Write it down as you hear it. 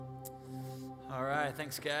All right,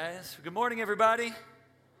 thanks, guys. Good morning, everybody.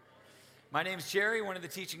 My name's Jerry, one of the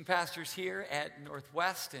teaching pastors here at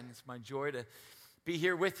Northwest, and it's my joy to be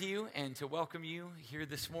here with you and to welcome you here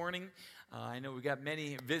this morning. I know we've got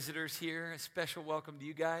many visitors here. A special welcome to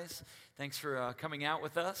you guys. Thanks for coming out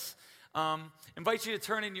with us. Invite you to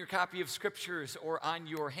turn in your copy of Scriptures or on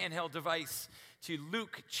your handheld device to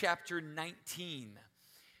Luke chapter 19.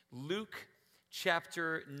 Luke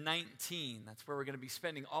chapter 19. That's where we're going to be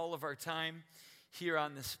spending all of our time here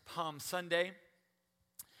on this Palm Sunday.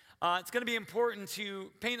 It's going to be important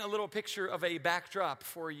to paint a little picture of a backdrop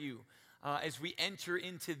for you as we enter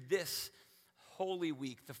into this Holy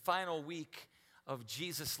Week, the final week of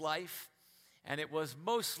Jesus' life. And it was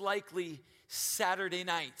most likely Saturday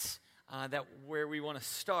night where we want to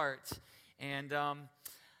start. And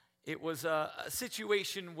it was a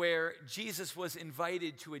situation where Jesus was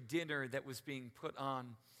invited to a dinner that was being put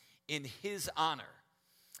on in his honor.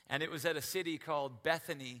 And it was at a city called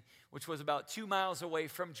Bethany, which was about 2 miles away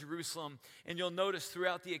from Jerusalem. And you'll notice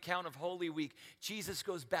throughout the account of Holy Week, Jesus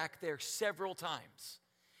goes back there several times.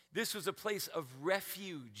 This was a place of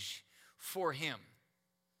refuge for him.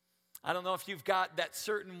 I don't know if you've got that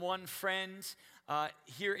certain one friend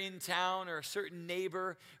here in town, or a certain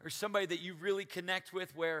neighbor, or somebody that you really connect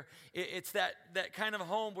with, where it's that kind of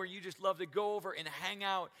home where you just love to go over and hang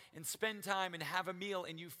out and spend time and have a meal,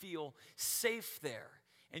 and you feel safe there.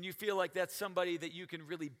 And you feel like that's somebody that you can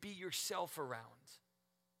really be yourself around.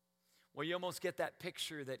 Well, you almost get that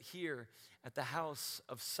picture that here at the house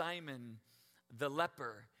of Simon the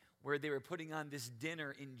leper, where they were putting on this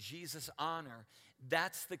dinner in Jesus' honor,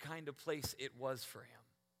 that's the kind of place it was for him.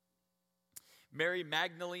 Mary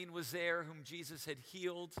Magdalene was there, whom Jesus had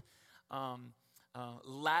healed.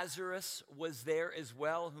 Lazarus was there as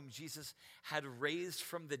well, whom Jesus had raised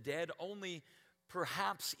from the dead, only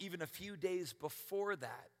perhaps even a few days before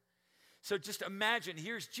that. So just imagine,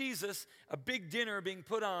 here's Jesus, a big dinner being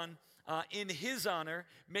put on in his honor,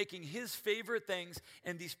 making his favorite things,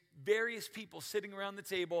 and these various people sitting around the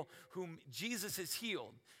table whom Jesus has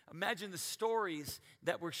healed. Imagine the stories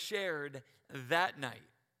that were shared that night.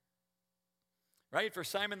 Right? For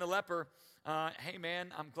Simon the leper, hey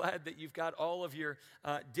man, I'm glad that you've got all of your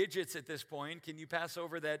digits at this point. Can you pass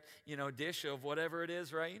over that, dish of whatever it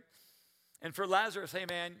is, right? And for Lazarus, hey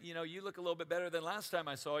man, you look a little bit better than last time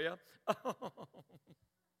I saw you.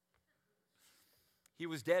 He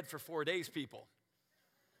was dead for 4 days, people.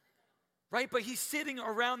 Right? But he's sitting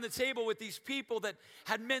around the table with these people that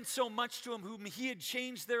had meant so much to him, whom he had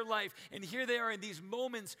changed their life. And here they are in these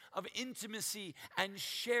moments of intimacy and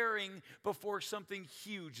sharing before something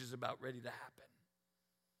huge is about ready to happen.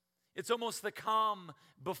 It's almost the calm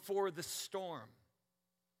before the storm.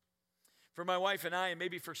 For my wife and I, and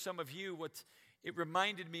maybe for some of you, what it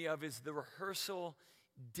reminded me of is the rehearsal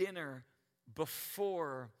dinner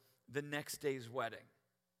before the next day's wedding.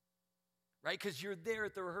 Right? Because you're there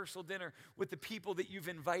at the rehearsal dinner with the people that you've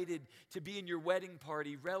invited to be in your wedding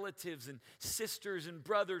party, relatives and sisters and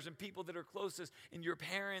brothers and people that are closest, and your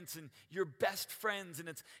parents and your best friends, and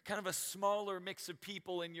it's kind of a smaller mix of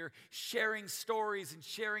people, and you're sharing stories and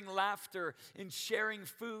sharing laughter and sharing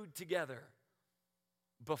food together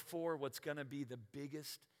before what's going to be the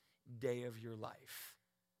biggest day of your life.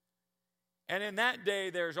 And in that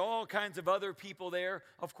day, there's all kinds of other people there.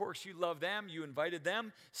 Of course, you love them. You invited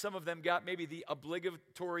them. Some of them got maybe the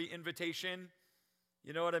obligatory invitation.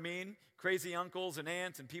 You know what I mean? Crazy uncles and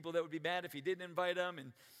aunts and people that would be mad if you didn't invite them.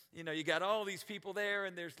 And, you got all these people there,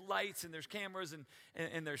 and there's lights and there's cameras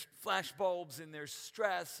and there's flash bulbs and there's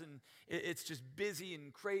stress, and it's just busy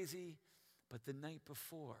and crazy. But the night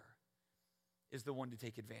before is the one to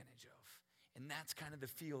take advantage of. And that's kind of the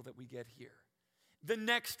feel that we get here. The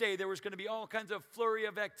next day, there was going to be all kinds of flurry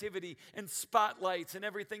of activity and spotlights and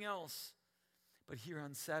everything else. But here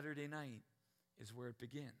on Saturday night is where it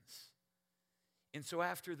begins. And so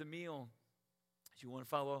after the meal, if you want to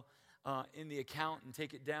follow in the account and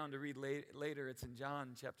take it down to read later, it's in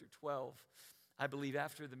John chapter 12. I believe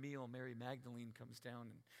after the meal, Mary Magdalene comes down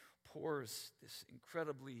and pours this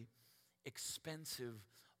incredibly expensive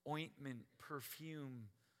ointment, perfume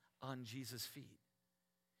on Jesus' feet.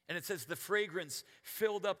 And it says the fragrance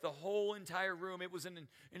filled up the whole entire room. It was an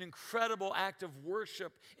incredible act of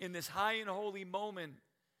worship in this high and holy moment.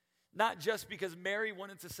 Not just because Mary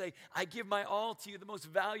wanted to say, I give my all to you, the most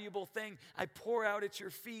valuable thing I pour out at your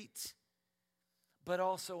feet. But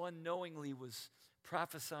also unknowingly was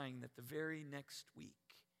prophesying that the very next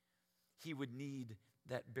week he would need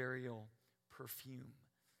that burial perfume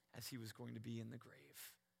as he was going to be in the grave.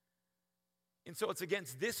 And so it's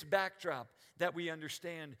against this backdrop that we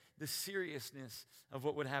understand the seriousness of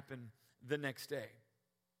what would happen the next day.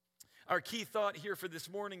 Our key thought here for this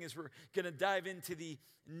morning is we're going to dive into the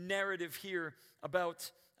narrative here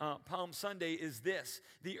about Palm Sunday is this.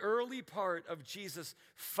 The early part of Jesus'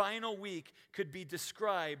 final week could be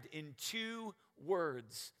described in two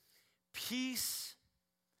words: peace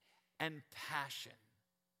and passion.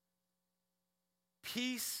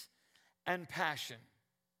 Peace and passion.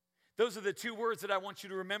 Those are the two words that I want you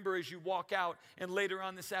to remember as you walk out and later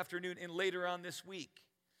on this afternoon and later on this week.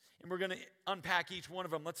 And we're going to unpack each one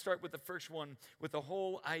of them. Let's start with the first one, with the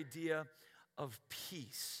whole idea of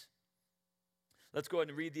peace. Let's go ahead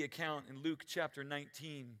and read the account in Luke chapter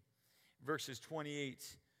 19, verses 28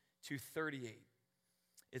 to 38.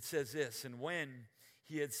 It says this: "And when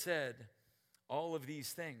he had said all of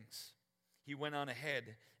these things, he went on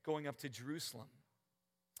ahead, going up to Jerusalem.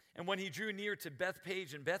 And when he drew near to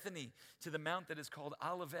Bethpage and Bethany, to the mount that is called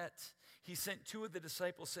Olivet, he sent two of the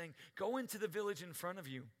disciples, saying, 'Go into the village in front of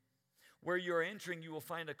you. Where you are entering, you will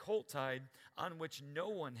find a colt tied on which no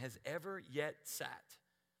one has ever yet sat.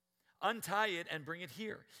 Untie it and bring it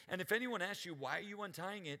here. And if anyone asks you, why are you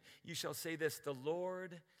untying it? You shall say this, the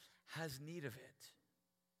Lord has need of it.'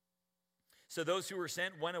 So those who were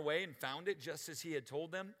sent went away and found it just as he had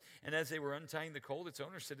told them. And as they were untying the colt, its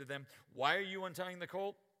owner said to them, 'Why are you untying the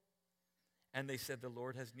colt?' And they said, 'The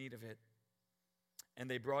Lord has need of it.' And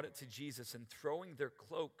they brought it to Jesus, and throwing their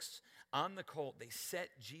cloaks on the colt, they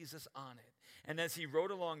set Jesus on it. And as he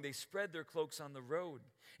rode along, they spread their cloaks on the road.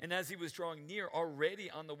 And as he was drawing near, already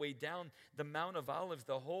on the way down the Mount of Olives,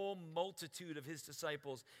 the whole multitude of his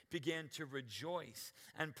disciples began to rejoice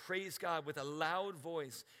and praise God with a loud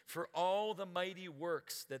voice for all the mighty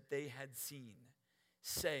works that they had seen,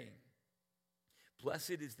 saying,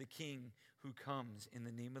 'Blessed is the King who comes in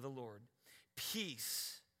the name of the Lord.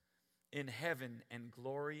 Peace in heaven and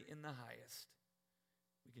glory in the highest.'"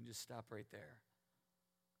 We can just stop right there.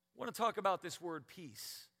 I want to talk about this word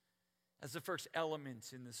peace as the first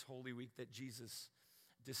element in this Holy Week that Jesus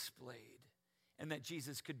displayed and that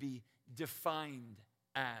Jesus could be defined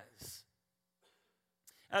as.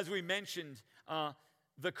 As we mentioned,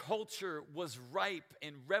 the culture was ripe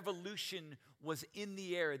and revolution was in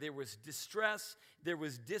the air. There was distress, there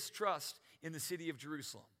was distrust in the city of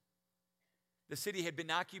Jerusalem. The city had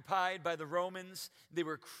been occupied by the Romans. They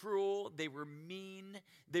were cruel, they were mean,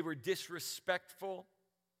 they were disrespectful.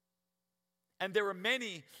 And there were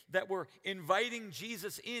many that were inviting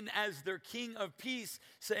Jesus in as their King of Peace,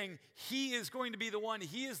 saying he is going to be the one,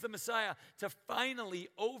 he is the Messiah, to finally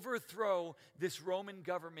overthrow this Roman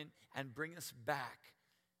government and bring us back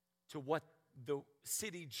to what the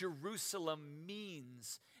city Jerusalem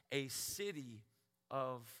means, a city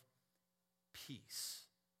of peace.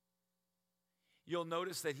 You'll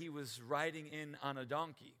notice that he was riding in on a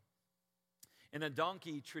donkey. And a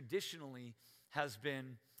donkey traditionally has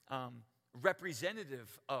been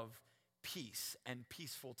representative of peace and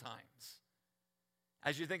peaceful times.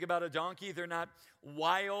 As you think about a donkey, they're not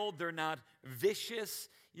wild, they're not vicious.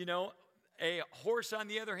 You know, a horse, on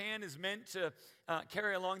the other hand, is meant to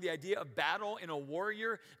carry along the idea of battle in a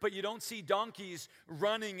warrior, but you don't see donkeys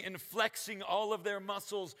running and flexing all of their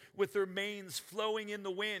muscles with their manes flowing in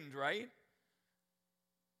the wind, right?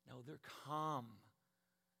 No, they're calm,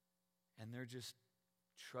 and they're just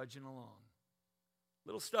trudging along. A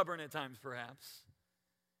little stubborn at times, perhaps,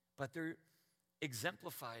 but they're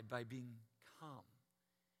exemplified by being calm,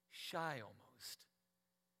 shy almost.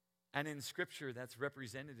 And in Scripture, that's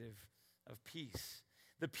representative of peace.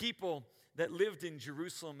 The people that lived in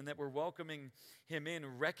Jerusalem and that were welcoming him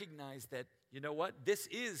in recognized that, you know what, this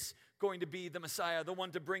is going to be the Messiah, the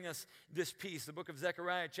one to bring us this peace. The book of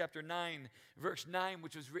Zechariah, chapter 9, verse 9,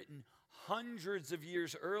 which was written hundreds of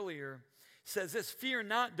years earlier, says this, "Fear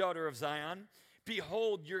not, daughter of Zion.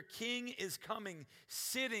 Behold, your king is coming,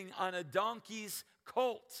 sitting on a donkey's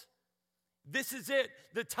colt." This is it.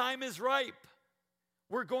 The time is ripe.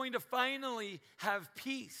 We're going to finally have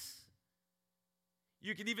peace.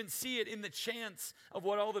 You can even see it in the chants of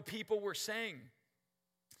what all the people were saying.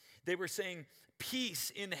 They were saying, "Peace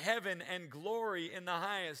in heaven and glory in the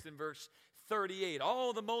highest," in verse 38.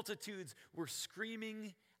 All the multitudes were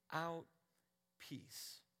screaming out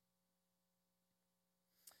peace.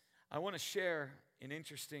 I want to share an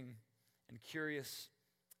interesting and curious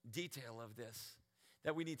detail of this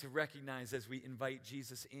that we need to recognize as we invite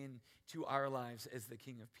Jesus into our lives as the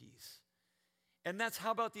King of Peace. And that's,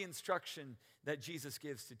 how about the instruction that Jesus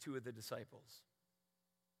gives to two of the disciples?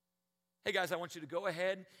 Hey guys, I want you to go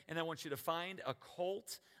ahead and I want you to find a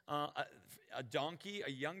colt, a donkey, a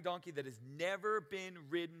young donkey that has never been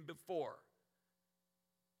ridden before.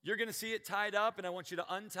 You're going to see it tied up, and I want you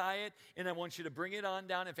to untie it, and I want you to bring it on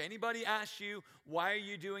down. If anybody asks you, why are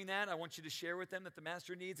you doing that? I want you to share with them that the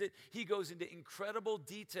master needs it. He goes into incredible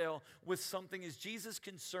detail with something. Is Jesus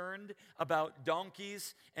concerned about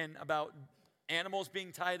donkeys and about animals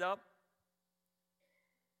being tied up?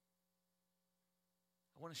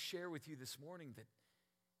 I want to share with you this morning that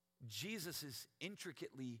Jesus is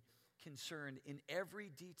intricately concerned in every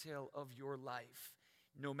detail of your life,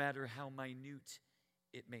 no matter how minute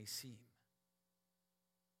it may seem.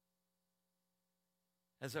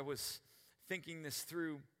 As I was thinking this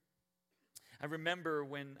through, I remember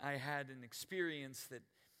when I had an experience that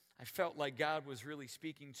I felt like God was really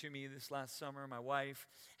speaking to me this last summer. My wife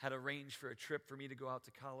had arranged for a trip for me to go out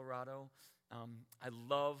to Colorado. I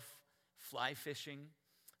love fly fishing.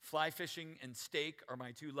 Fly fishing and steak are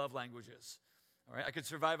my two love languages. All right, I could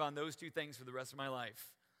survive on those two things for the rest of my life,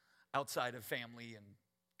 outside of family and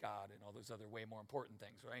God and all those other way more important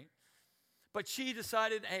things, right? But she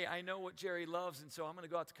decided, hey, I know what Jerry loves, and so I'm going to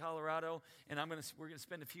go out to Colorado, and we're going to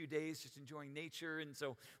spend a few days just enjoying nature. And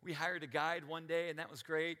so we hired a guide one day, and that was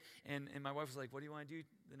great. And my wife was like, what do you want to do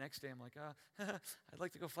the next day? I'm like, I'd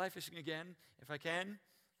like to go fly fishing again if I can.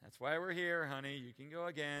 That's why we're here, honey. You can go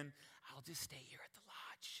again. I'll just stay here at the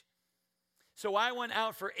lodge. So I went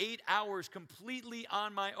out for 8 hours completely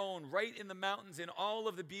on my own, right in the mountains in all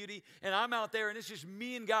of the beauty. And I'm out there, and it's just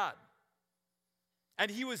me and God.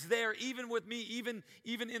 And he was there even with me,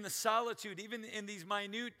 even in the solitude, even in these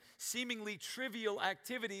minute, seemingly trivial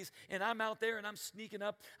activities. And I'm out there, and I'm sneaking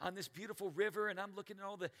up on this beautiful river, and I'm looking at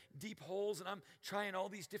all the deep holes, and I'm trying all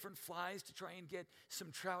these different flies to try and get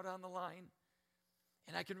some trout on the line.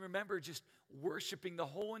 And I can remember just worshiping the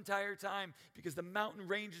whole entire time because the mountain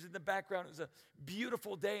ranges in the background. It was a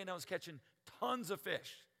beautiful day, and I was catching tons of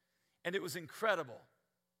fish. And it was incredible.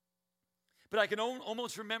 But I can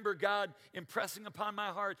almost remember God impressing upon my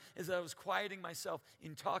heart as I was quieting myself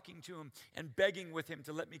in talking to him and begging with him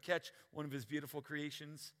to let me catch one of his beautiful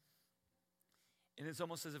creations. And it's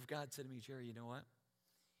almost as if God said to me, Jerry, you know what?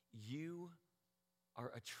 You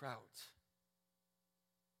are a trout.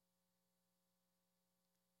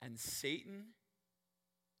 And Satan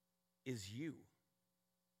is you.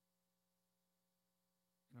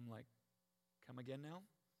 And I'm like, come again now?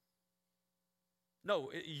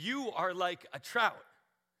 No, you are like a trout.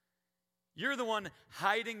 You're the one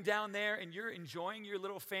hiding down there, and you're enjoying your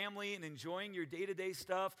little family and enjoying your day-to-day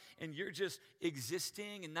stuff, and you're just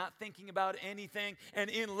existing and not thinking about anything. And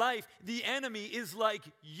in life, the enemy is like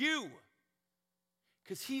you.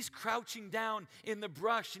 Because he's crouching down in the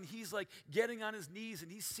brush, and he's like getting on his knees,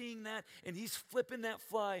 and he's seeing that, and he's flipping that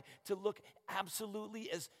fly to look absolutely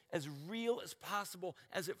as real as possible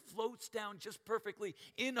as it floats down just perfectly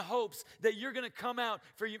in hopes that you're going to come out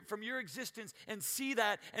from your existence and see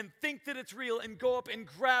that and think that it's real and go up and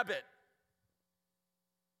grab it.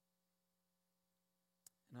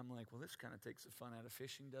 And I'm like, well, this kind of takes the fun out of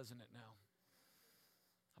fishing, doesn't it now?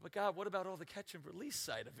 But God, what about all the catch and release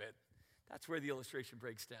side of it? That's where the illustration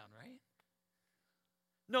breaks down, right?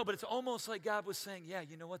 No, but it's almost like God was saying, yeah,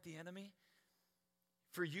 you know what, the enemy?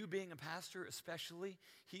 For you being a pastor especially,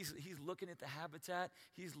 he's looking at the habitat,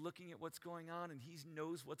 he's looking at what's going on, and he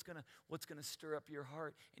knows what's gonna stir up your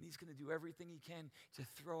heart, and he's gonna do everything he can to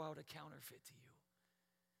throw out a counterfeit to you.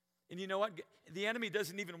 And you know what? The enemy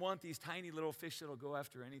doesn't even want these tiny little fish that'll go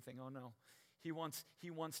after anything. Oh no. He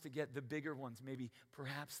wants to get the bigger ones, maybe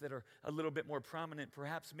perhaps that are a little bit more prominent,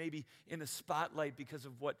 perhaps maybe in a spotlight because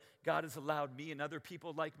of what God has allowed me and other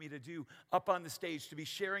people like me to do up on the stage, to be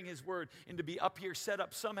sharing his word and to be up here set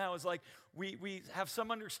up somehow as like we have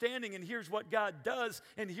some understanding, and here's what God does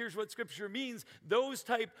and here's what Scripture means. Those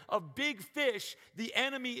type of big fish, the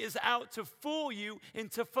enemy is out to fool you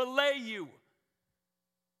and to fillet you.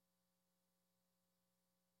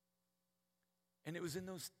 And it was in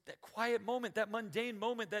that quiet moment, that mundane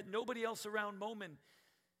moment, that nobody else around moment,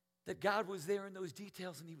 that God was there in those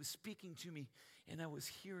details, and he was speaking to me, and I was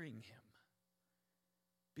hearing him.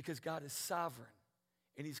 Because God is sovereign,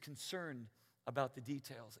 and he's concerned about the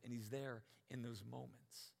details, and he's there in those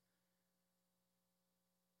moments.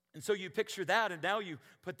 And so you picture that, and now you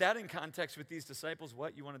put that in context with these disciples.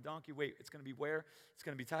 What? You want a donkey? Wait, it's going to be where? It's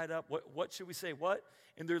going to be tied up. What should we say? What?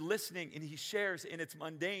 And they're listening, and he shares, and it's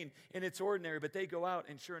mundane, and it's ordinary, but they go out,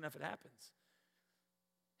 and sure enough, it happens.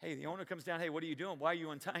 Hey, the owner comes down. Hey, what are you doing? Why are you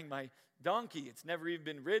untying my donkey? It's never even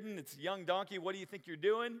been ridden. It's a young donkey. What do you think you're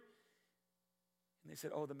doing? And they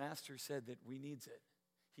said, oh, the master said that he needs it.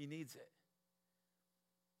 He needs it.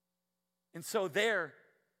 And so there,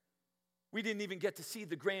 we didn't even get to see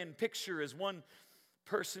the grand picture, as one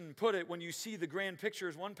person put it. When you see the grand picture,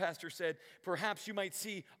 as one pastor said, perhaps you might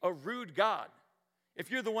see a rude God. If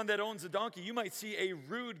you're the one that owns the donkey, you might see a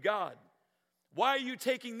rude God. Why are you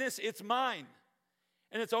taking this? It's mine.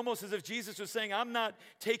 And it's almost as if Jesus was saying, I'm not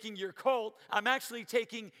taking your colt, I'm actually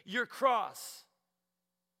taking your cross.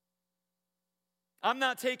 I'm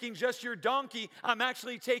not taking just your donkey, I'm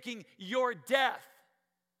actually taking your death.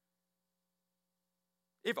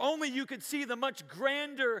 If only you could see the much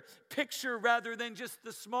grander picture rather than just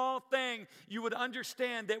the small thing, you would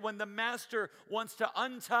understand that when the master wants to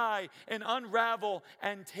untie and unravel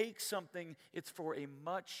and take something, it's for a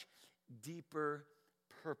much deeper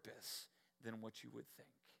purpose than what you would think.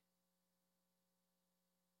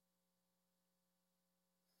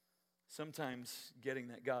 Sometimes getting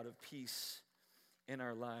that God of peace in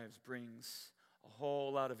our lives brings a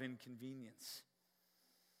whole lot of inconvenience.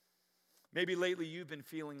 Maybe lately you've been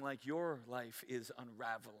feeling like your life is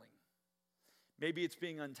unraveling. Maybe it's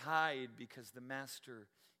being untied because the master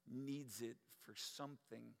needs it for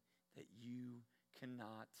something that you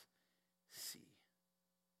cannot see.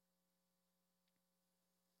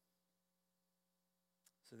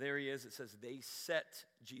 So there he is. It says they set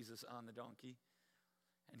Jesus on the donkey.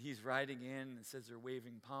 And he's riding in. It says they're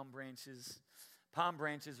waving palm branches. Palm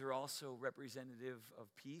branches are also representative of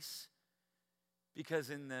peace. Because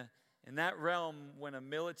in that realm, when a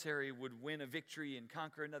military would win a victory and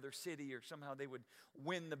conquer another city, or somehow they would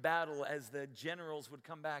win the battle, as the generals would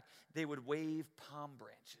come back, they would wave palm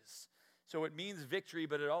branches. So it means victory,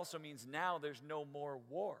 but it also means now there's no more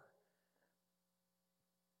war.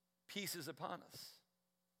 Peace is upon us.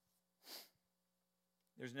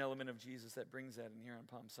 There's an element of Jesus that brings that in here on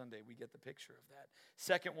Palm Sunday. We get the picture of that.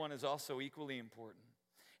 Second one is also equally important,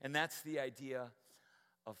 and that's the idea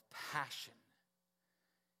of passion.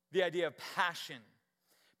 The idea of passion.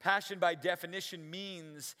 Passion, by definition,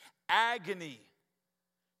 means agony,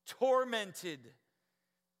 tormented.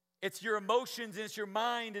 It's your emotions, and it's your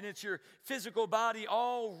mind, and it's your physical body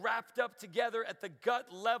all wrapped up together at the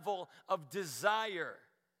gut level of desire.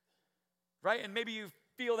 Right? And maybe you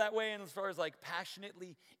feel that way as far as like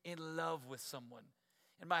passionately in love with someone.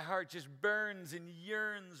 And my heart just burns and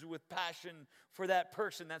yearns with passion for that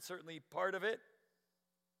person. That's certainly part of it.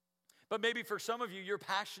 But maybe for some of you, you're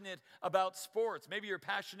passionate about sports. Maybe you're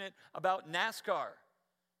passionate about NASCAR.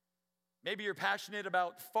 Maybe you're passionate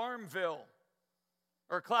about Farmville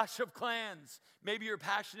or Clash of Clans. Maybe you're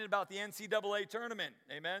passionate about the NCAA tournament.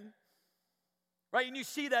 Amen? Right? And you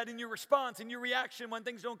see that in your response, in your reaction when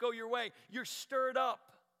things don't go your way. You're stirred up.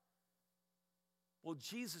 Well,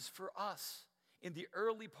 Jesus for us in the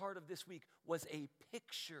early part of this week was a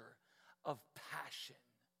picture of passion.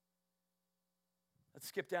 Let's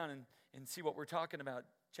skip down and see what we're talking about.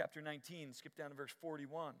 Chapter 19, skip down to verse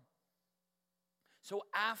 41. So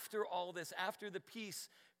after all this, after the peace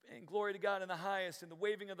and glory to God in the highest and the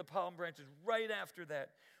waving of the palm branches, right after that,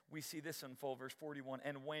 we see this unfold, verse 41.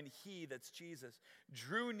 And when he, that's Jesus,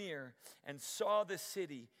 drew near and saw the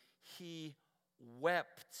city, he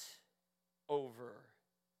wept over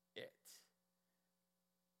it.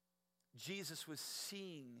 Jesus was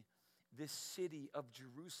seeing this city of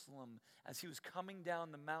Jerusalem as he was coming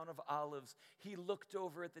down the Mount of Olives. He looked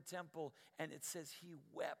over at the temple, and it says he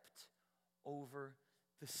wept over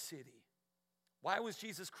the city. Why was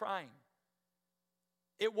Jesus crying?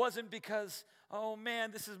 It wasn't because, oh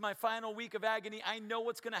man, this is my final week of agony. I know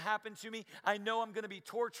what's going to happen to me. I know I'm going to be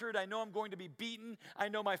tortured. I know I'm going to be beaten. I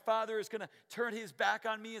know my Father is going to turn his back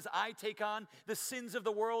on me as I take on the sins of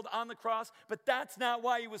the world on the cross. But that's not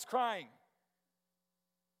why he was crying.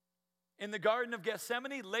 In the Garden of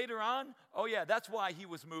Gethsemane, later on, oh yeah, that's why he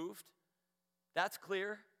was moved. That's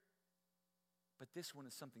clear. But this one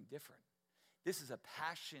is something different. This is a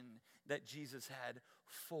passion that Jesus had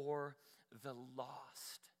for the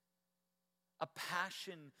lost. A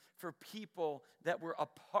passion for people that were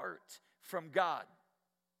apart from God.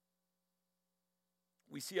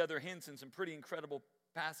 We see other hints in some pretty incredible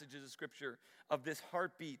passages of Scripture of this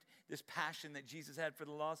heartbeat, this passion that Jesus had for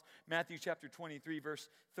the lost. Matthew chapter 23, verse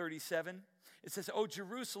 37. It says, "O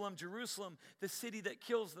Jerusalem, Jerusalem, the city that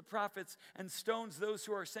kills the prophets and stones those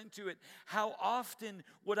who are sent to it. How often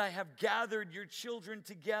would I have gathered your children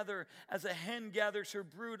together as a hen gathers her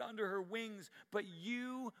brood under her wings, but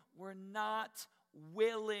you were not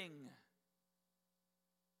willing."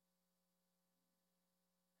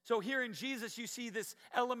 So here in Jesus, you see this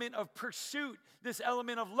element of pursuit, this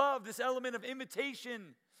element of love, this element of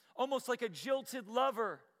imitation, almost like a jilted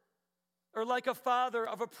lover or like a father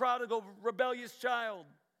of a prodigal, rebellious child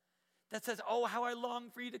that says, oh, how I long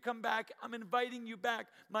for you to come back. I'm inviting you back.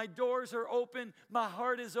 My doors are open. My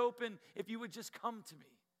heart is open. If you would just come to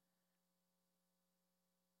me.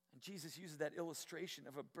 And Jesus uses that illustration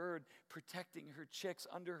of a bird protecting her chicks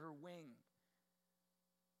under her wing.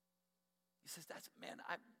 says,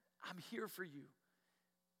 I'm here for you.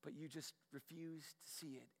 But you just refused to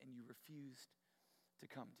see it, and you refused to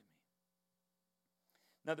come to me.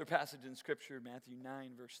 Another passage in Scripture, Matthew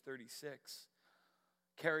 9, verse 36,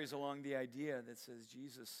 carries along the idea that says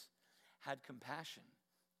Jesus had compassion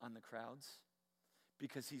on the crowds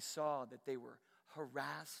because he saw that they were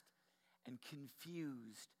harassed and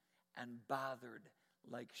confused and bothered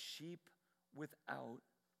like sheep without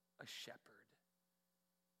a shepherd.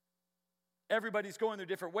 Everybody's going their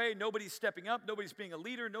different way. Nobody's stepping up. Nobody's being a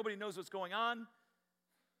leader. Nobody knows what's going on.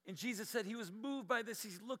 And Jesus said he was moved by this.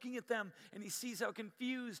 He's looking at them and he sees how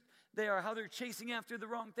confused they are, how they're chasing after the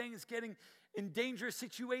wrong things, getting in dangerous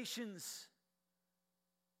situations.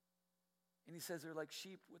 And he says they're like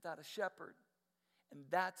sheep without a shepherd. And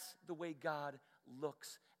that's the way God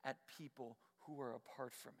looks at people who are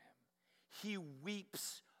apart from him. He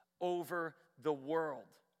weeps over the world.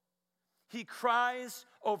 He cries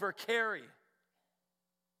over Cary.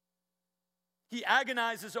 He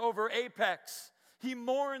agonizes over Apex. He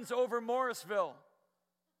mourns over Morrisville.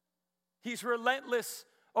 He's relentless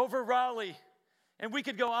over Raleigh. And we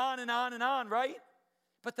could go on and on and on, right?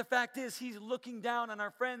 But the fact is, he's looking down on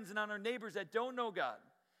our friends and on our neighbors that don't know God,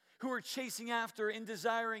 who are chasing after and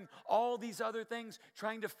desiring all these other things,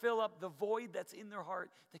 trying to fill up the void that's in their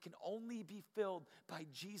heart that can only be filled by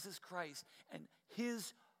Jesus Christ. And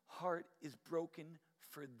his heart is broken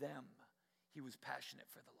for them. He was passionate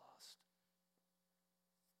for the lost.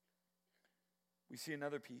 We see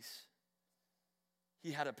another piece.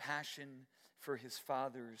 He had a passion for his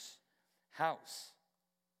Father's house.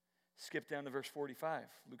 Skip down to verse 45,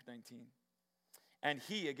 Luke 19. And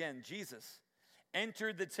he, again, Jesus,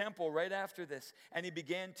 entered the temple right after this, and he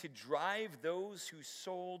began to drive out those who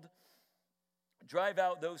sold,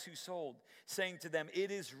 saying to them,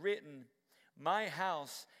 "It is written, my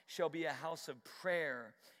house shall be a house of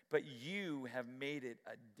prayer, but you have made it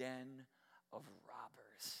a den of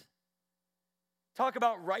robbers." Talk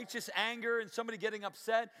about righteous anger and somebody getting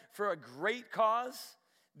upset for a great cause.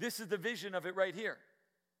 This is the vision of it right here.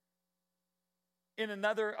 In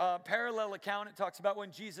another parallel account, it talks about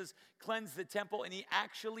when Jesus cleansed the temple and he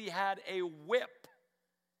actually had a whip.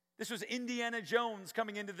 This was Indiana Jones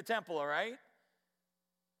coming into the temple, all right?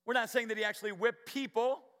 We're not saying that he actually whipped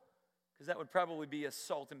people, because that would probably be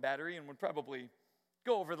assault and battery and would probably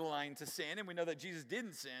go over the line to sin, and we know that Jesus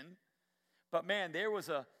didn't sin. But man, there was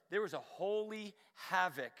a holy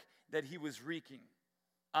havoc that he was wreaking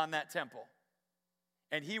on that temple.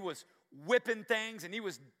 And he was whipping things, and he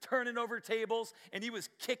was turning over tables, and he was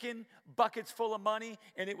kicking buckets full of money,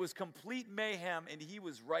 and it was complete mayhem, and he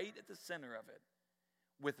was right at the center of it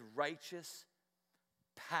with righteous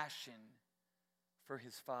passion for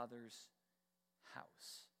his Father's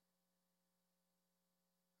house.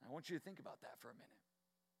 I want you to think about that for a minute.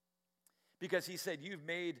 Because he said,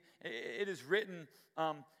 it is written,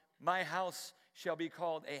 my house shall be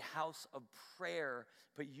called a house of prayer,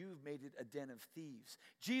 but you've made it a den of thieves.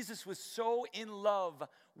 Jesus was so in love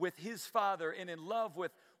with his Father and in love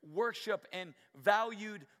with worship and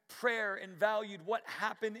valued prayer and valued what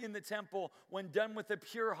happened in the temple when done with a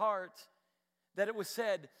pure heart, that it was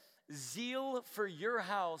said, zeal for your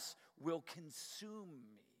house will consume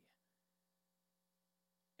me.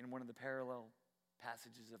 In one of the parallel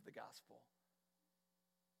passages of the gospel.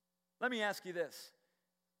 Let me ask you this.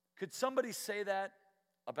 Could somebody say that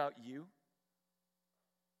about you?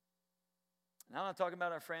 And I'm not talking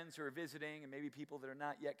about our friends who are visiting and maybe people that are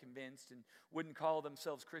not yet convinced and wouldn't call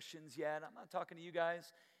themselves Christians yet. I'm not talking to you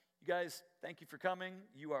guys. You guys, thank you for coming.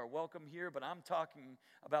 You are welcome here. But I'm talking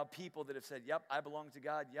about people that have said, yep, I belong to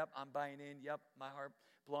God. Yep, I'm buying in. Yep, my heart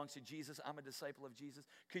belongs to Jesus. I'm a disciple of Jesus.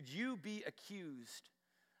 Could you be accused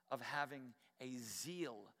of having a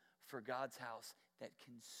zeal for God's house that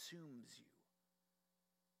consumes you?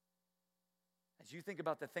 As you think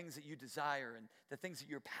about the things that you desire and the things that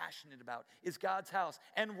you're passionate about, is God's house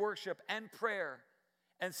and worship and prayer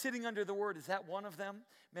and sitting under the word, is that one of them?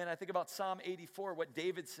 Man, I think about Psalm 84, what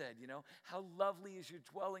David said, how lovely is your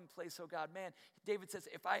dwelling place, oh God. Man, David says,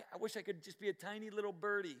 I wish I could just be a tiny little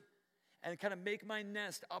birdie and kind of make my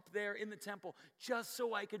nest up there in the temple just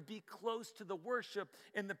so I could be close to the worship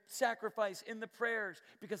and the sacrifice and the prayers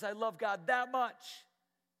because I love God that much.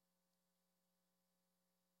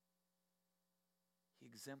 He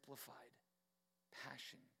exemplified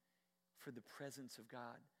passion for the presence of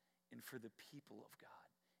God and for the people of God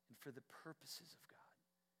and for the purposes of God.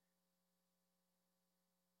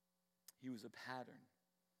 He was a pattern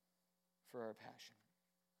for our passion.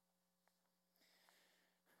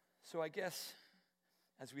 So I guess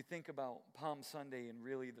as we think about Palm Sunday and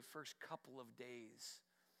really the first couple of days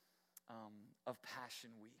of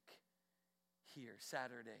Passion Week, here,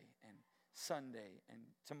 Saturday and Sunday and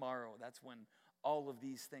tomorrow. That's when all of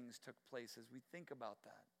these things took place. As we think about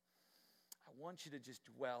that, I want you to just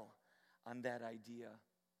dwell on that idea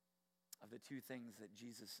of the two things that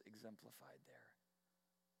Jesus exemplified there: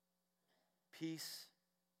 peace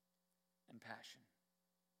and passion.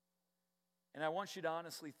 And I want you to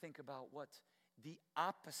honestly think about what the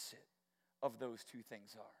opposite of those two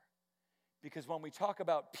things are. Because when we talk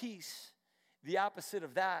about peace, the opposite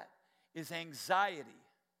of that is anxiety.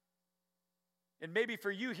 And maybe for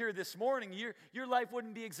you here this morning, your life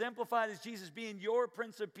wouldn't be exemplified as Jesus being your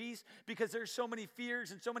Prince of Peace, because there's so many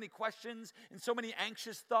fears and so many questions and so many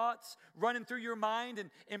anxious thoughts running through your mind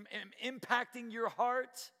and impacting your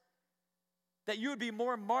heart, that you would be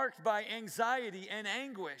more marked by anxiety and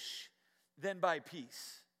anguish than by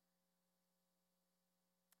peace.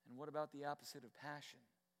 And what about the opposite of passion?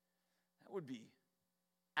 That would be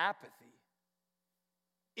apathy,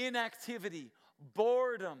 inactivity,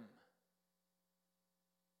 boredom.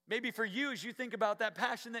 Maybe for you, as you think about that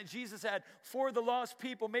passion that Jesus had for the lost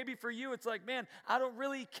people, maybe for you it's like, man, I don't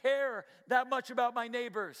really care that much about my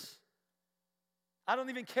neighbors. I don't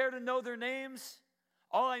even care to know their names.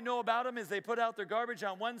 All I know about them is they put out their garbage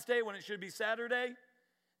on Wednesday when it should be Saturday.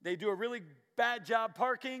 They do a really bad job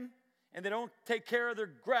parking, and they don't take care of their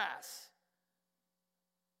grass.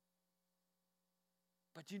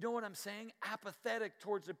 But you know what I'm saying? Apathetic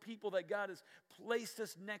towards the people that God has placed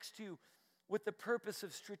us next to, with the purpose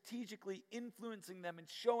of strategically influencing them and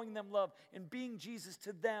showing them love and being Jesus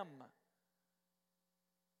to them.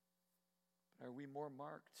 But are we more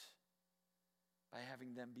marked by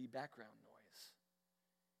having them be background noise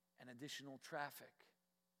and additional traffic,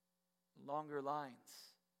 longer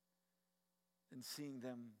lines, than seeing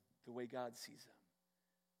them the way God sees them,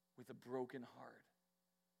 with a broken heart,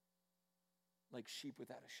 like sheep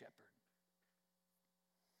without a shepherd?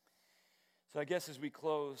 So I guess as we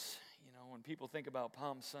close, when people think about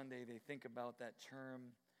Palm Sunday, they think about that term,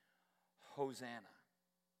 Hosanna.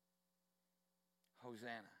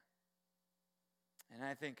 Hosanna. And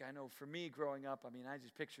I know for me growing up, I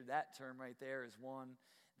just pictured that term right there as one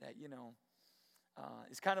that,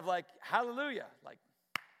 is kind of like hallelujah, like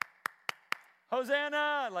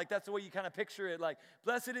Hosanna. Like that's the way you kind of picture it. Like,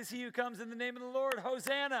 blessed is he who comes in the name of the Lord.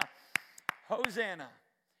 Hosanna. Hosanna.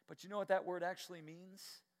 But you know what that word actually means?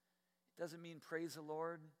 It doesn't mean praise the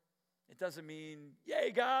Lord. It doesn't mean,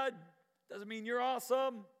 yay, God. It doesn't mean you're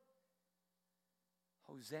awesome.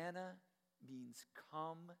 Hosanna means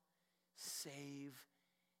come, save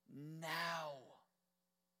now.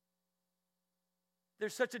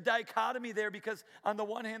 There's such a dichotomy there, because on the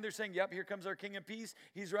one hand, they're saying, yep, here comes our King of Peace.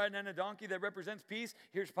 He's riding on a donkey that represents peace.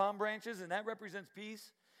 Here's palm branches, and that represents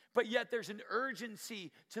peace. But yet there's an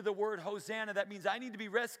urgency to the word Hosanna that means I need to be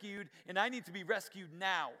rescued, and I need to be rescued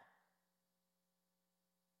now.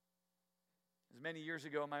 As many years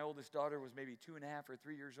ago, my oldest daughter was maybe 2.5 or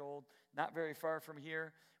 3 years old, not very far from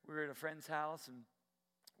here. We were at a friend's house, and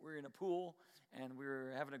we were in a pool, and we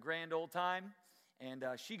were having a grand old time. And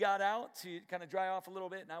she got out to kind of dry off a little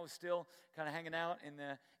bit, and I was still kind of hanging out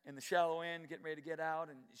in the shallow end, getting ready to get out.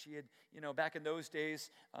 And she had, back in those days,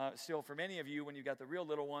 still for many of you, when you got the real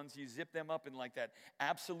little ones, you zip them up in like that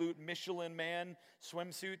absolute Michelin Man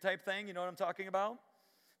swimsuit type thing. You know what I'm talking about?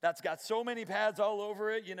 That's got so many pads all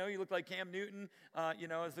over it. You look like Cam Newton,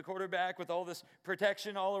 as the quarterback, with all this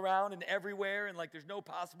protection all around and everywhere. And like there's no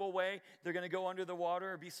possible way they're going to go under the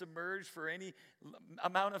water or be submerged for any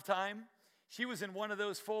amount of time. She was in one of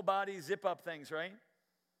those full body zip up things, right?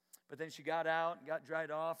 But then she got out and got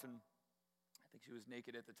dried off, and I think she was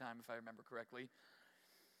naked at the time, if I remember correctly,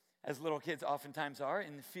 as little kids oftentimes are,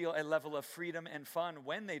 and feel a level of freedom and fun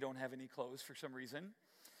when they don't have any clothes for some reason.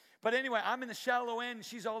 But anyway, I'm in the shallow end.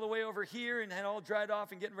 She's all the way over here and had all dried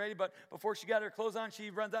off and getting ready. But before she got her clothes on, she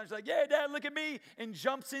runs out. She's like, yeah, Dad, look at me, and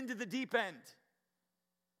jumps into the deep end.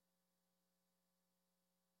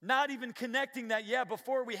 Not even connecting that,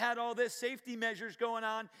 before we had all this safety measures going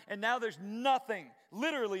on, and now there's nothing,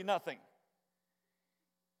 literally nothing.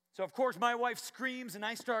 So, of course, my wife screams, and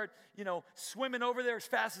I start, swimming over there as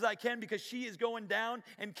fast as I can, because she is going down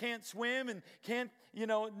and can't swim and can't,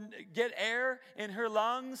 get air in her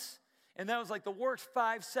lungs. And that was like the worst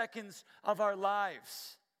 5 seconds of our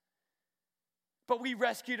lives. But we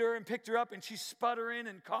rescued her and picked her up, and she's sputtering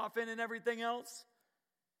and coughing and everything else.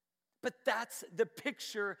 But that's the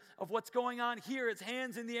picture of what's going on here. It's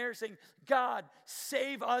hands in the air saying, God,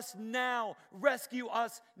 save us now. Rescue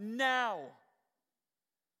us now.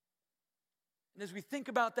 And as we think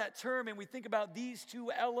about that term and we think about these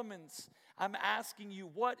two elements, I'm asking you,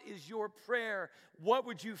 what is your prayer? What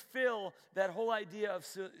would you fill that whole idea of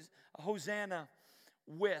Hosanna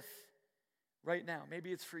with? right now.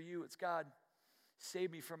 Maybe it's for you. It's, God,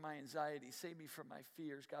 save me from my anxiety. Save me from my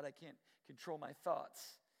fears. God, I can't control my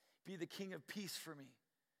thoughts. Be the King of peace for me.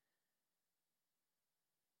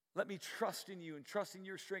 Let me trust in you and trust in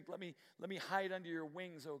your strength. Let me hide under your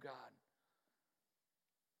wings, oh God.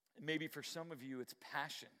 And maybe for some of you, it's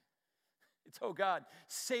passion. It's, oh God,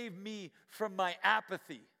 save me from my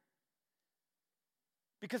apathy.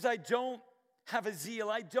 Because I don't have a zeal.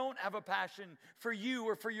 I don't have a passion for you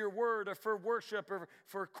or for your word or for worship or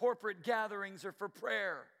for corporate gatherings or for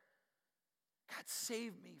prayer. God,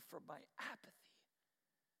 save me from my apathy.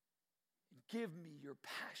 And give me your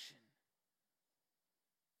passion.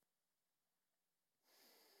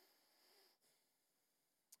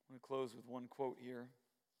 I'm going to close with one quote here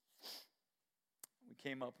we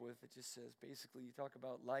came up with. It just says, basically, you talk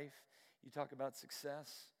about life, you talk about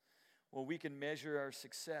success. Well, we can measure our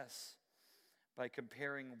success by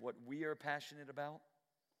comparing what we are passionate about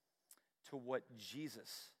to what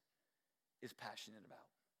Jesus is passionate about.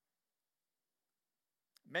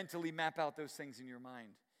 Mentally map out those things in your mind,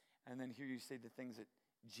 and then here you say the things that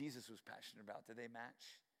Jesus was passionate about. Do they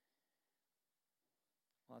match?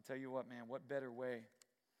 Well, I'll tell you what, man, what better way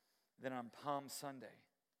than on Palm Sunday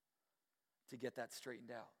to get that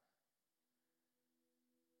straightened out?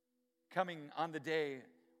 Coming on the day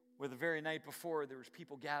where the very night before there was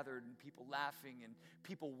people gathered and people laughing and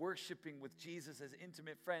people worshiping with Jesus as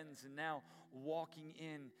intimate friends, and now walking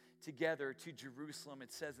in together to Jerusalem.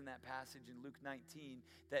 It says in that passage in Luke 19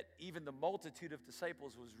 that even the multitude of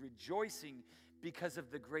disciples was rejoicing because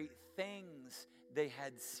of the great things they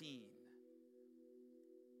had seen.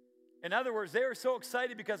 In other words, they were so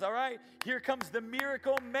excited because, all right, here comes the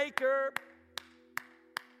miracle maker.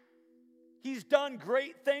 He's done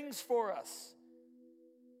great things for us.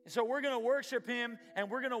 And so we're going to worship him and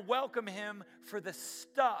we're going to welcome him for the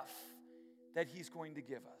stuff that he's going to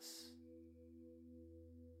give us.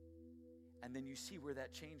 And then you see where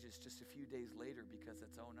that changes just a few days later, because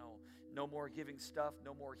it's, oh no, no more giving stuff,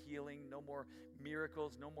 no more healing, no more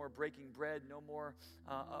miracles, no more breaking bread, no more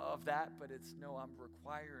of that. But it's, no, I'm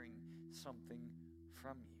requiring something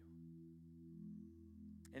from you.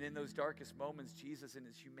 And in those darkest moments, Jesus in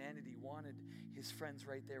his humanity wanted his friends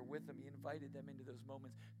right there with him. He invited them into those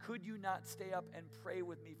moments. Could you not stay up and pray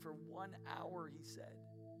with me for 1 hour, he said.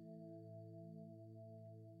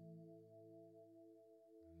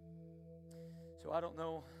 So I don't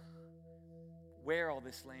know where all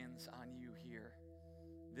this lands on you here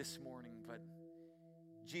this morning, but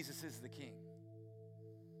Jesus is the King.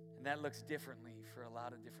 And that looks differently for a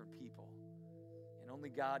lot of different people. And only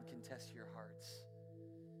God can test your hearts.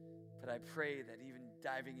 But I pray that even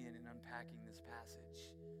diving in and unpacking this passage,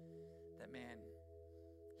 that, man,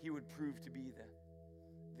 he would prove to be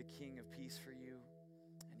the King of peace for you,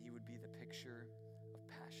 and he would be the picture of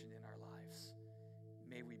passion in our lives.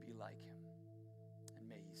 May we be like him, and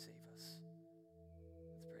may he save us.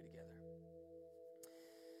 Let's pray together.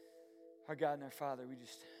 Our God and our Father, we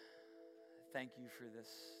just thank you for this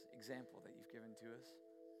example that you've given to us.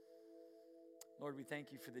 Lord, we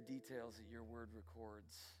thank you for the details that your word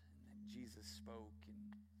records and that Jesus spoke.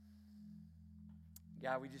 And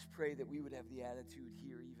God, we just pray that we would have the attitude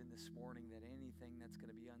here even this morning that anything that's going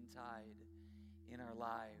to be untied in our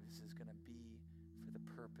lives is going to be for the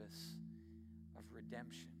purpose of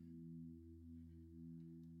redemption.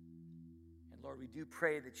 And Lord, we do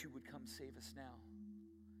pray that you would come save us now.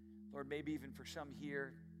 Lord, maybe even for some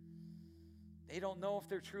here, they don't know if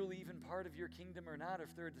they're truly even part of your kingdom or not,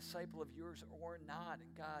 if they're a disciple of yours or not.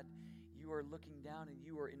 And God, you are looking down and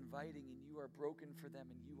you are inviting and you are broken for them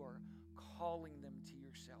and you are calling them to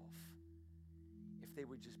yourself. If they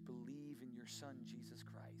would just believe in your Son, Jesus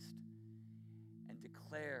Christ, and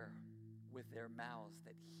declare with their mouths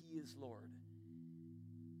that he is Lord,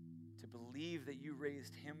 to believe that you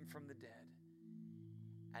raised him from the dead,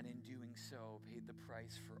 and in doing so paid the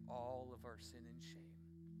price for all of our sin and shame.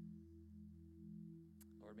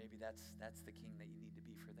 Lord, maybe that's the King that you need to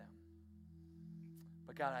be for them.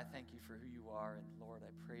 But God, I thank you for who you are, and Lord,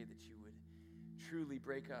 I pray that you would truly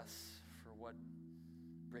break us for what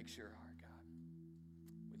breaks your heart, God.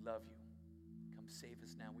 We love you. Come save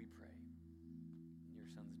us now, we pray. In your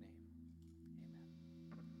Son's name.